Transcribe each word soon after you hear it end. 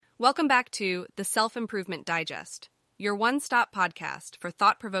Welcome back to the Self-Improvement Digest, your one-stop podcast for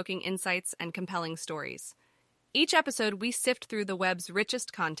thought-provoking insights and compelling stories. Each episode, we sift through the web's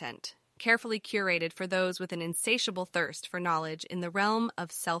richest content, carefully curated for those with an insatiable thirst for knowledge in the realm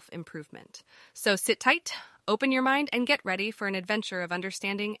of self-improvement. So sit tight, open your mind, and get ready for an adventure of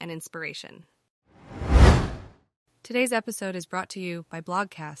understanding and inspiration. Today's episode is brought to you by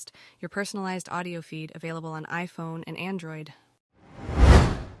Blogcast, your personalized audio feed available on iPhone and Android.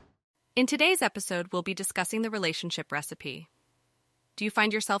 In today's episode, we'll be discussing the relationship recipe. Do you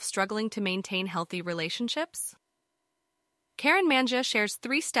find yourself struggling to maintain healthy relationships? Karen Mangia shares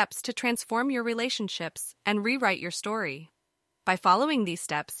 3 steps to transform your relationships and rewrite your story. By following these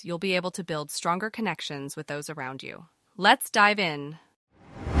steps, you'll be able to build stronger connections with those around you. Let's dive in.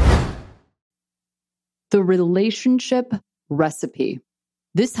 The relationship recipe.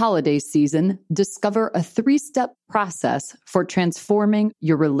 This holiday season, discover a 3-step process for transforming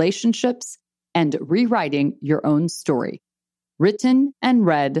your relationships and rewriting your own story. Written and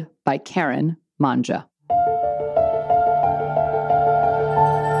read by Karen Mangia.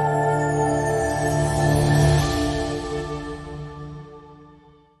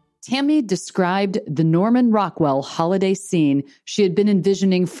 Tammy described the Norman Rockwell holiday scene she had been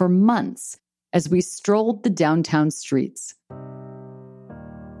envisioning for months as we strolled the downtown streets.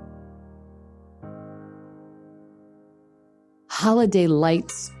 Holiday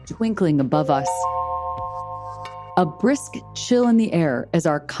lights twinkling above us. A brisk chill in the air as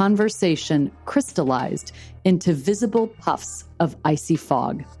our conversation crystallized into visible puffs of icy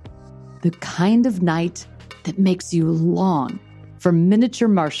fog. The kind of night that makes you long for miniature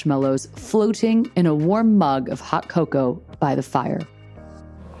marshmallows floating in a warm mug of hot cocoa by the fire.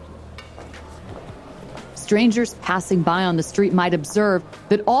 Strangers passing by on the street might observe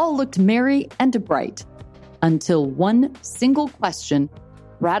that all looked merry and bright, until one single question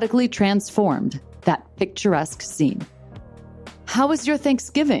radically transformed that picturesque scene. "How was your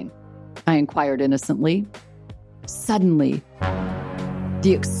Thanksgiving?" I inquired innocently. Suddenly,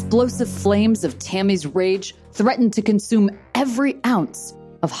 the explosive flames of Tammy's rage threatened to consume every ounce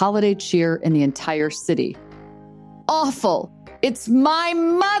of holiday cheer in the entire city. "Awful! It's my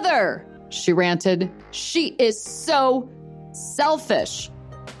mother!" she ranted. "She is so selfish.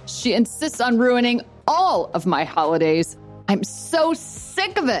 She insists on ruining all of my holidays. I'm so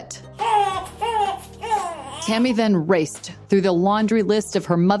sick of it." Tammy then raced through the laundry list of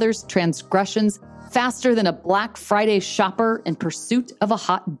her mother's transgressions faster than a Black Friday shopper in pursuit of a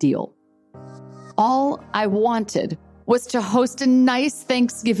hot deal. All I wanted was to host a nice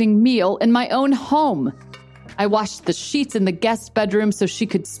Thanksgiving meal in my own home. I washed the sheets in the guest bedroom so she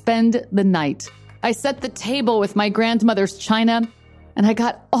could spend the night. I set the table with my grandmother's china, and I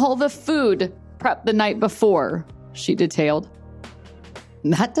got all the food prepped the night before, she detailed.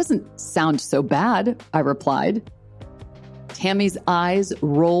 "That doesn't sound so bad," I replied. Tammy's eyes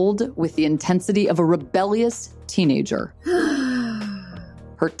rolled with the intensity of a rebellious teenager.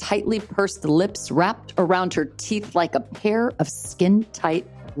 Her tightly pursed lips wrapped around her teeth like a pair of skin-tight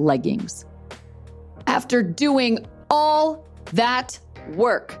leggings. "After doing all that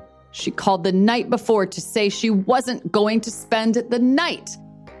work, she called the night before to say she wasn't going to spend the night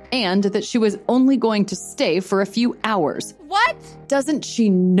and that she was only going to stay for a few hours." What? Doesn't she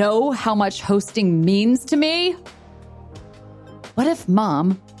know how much hosting means to me? What if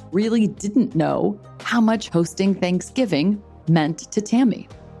Mom really didn't know how much hosting Thanksgiving meant to Tammy?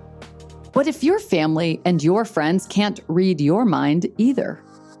 What if your family and your friends can't read your mind either?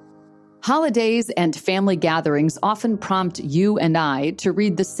 Holidays and family gatherings often prompt you and I to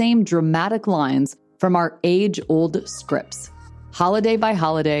read the same dramatic lines from our age-old scripts, holiday by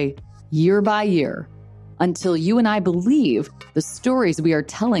holiday, year by year, until you and I believe the stories we are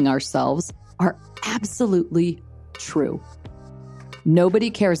telling ourselves are absolutely true.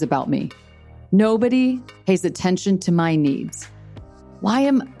 Nobody cares about me. Nobody pays attention to my needs. Why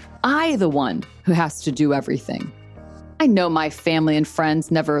am I the one who has to do everything? I know my family and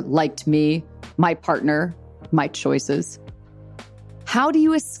friends never liked me, my partner, my choices. How do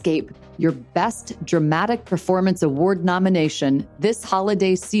you escape your Best Dramatic Performance Award nomination this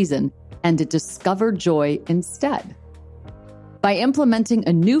holiday season and discover joy instead? By implementing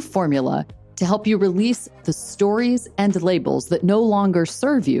a new formula to help you release the stories and labels that no longer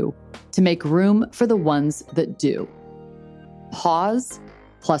serve you to make room for the ones that do. Pause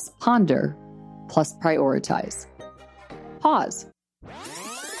plus ponder plus prioritize. Pause.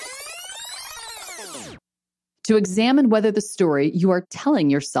 To examine whether the story you are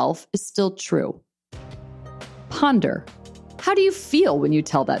telling yourself is still true. Ponder. How do you feel when you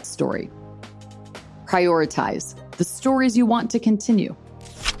tell that story? Prioritize the stories you want to continue.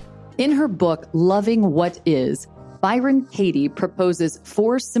 In her book, Loving What Is, Byron Katie proposes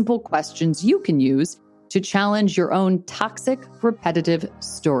 4 simple questions you can use to challenge your own toxic, repetitive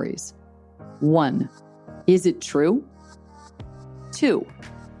stories. 1. Is it true? 2.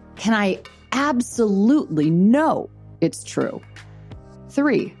 Can I absolutely know it's true?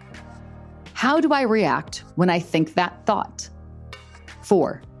 3. How do I react when I think that thought?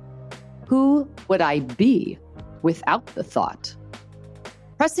 4. Who would I be without the thought?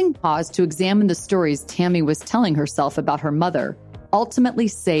 Pressing pause to examine the stories Tammy was telling herself about her mother ultimately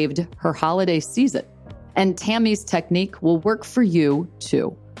saved her holiday season. And Tammy's technique will work for you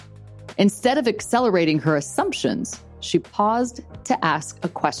too. Instead of accelerating her assumptions, she paused to ask a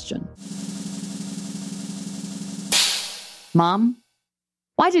question. Mom,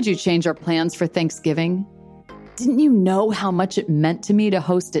 why did you change our plans for Thanksgiving? Didn't you know how much it meant to me to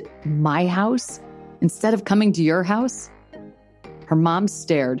host at my house instead of coming to your house? Her mom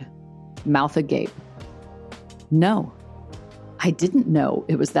stared, mouth agape. No, I didn't know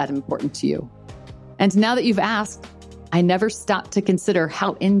it was that important to you. And now that you've asked, I never stopped to consider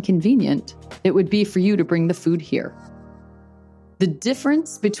how inconvenient it would be for you to bring the food here. The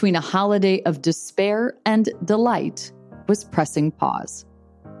difference between a holiday of despair and delight was pressing pause.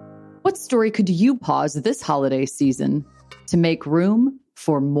 What story could you pause this holiday season to make room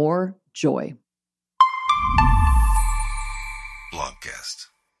for more joy? Blogcast.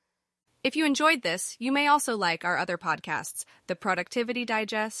 If you enjoyed this, you may also like our other podcasts, The Productivity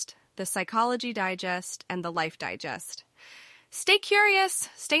Digest, The Psychology Digest, and The Life Digest. Stay curious,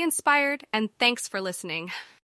 stay inspired, and thanks for listening.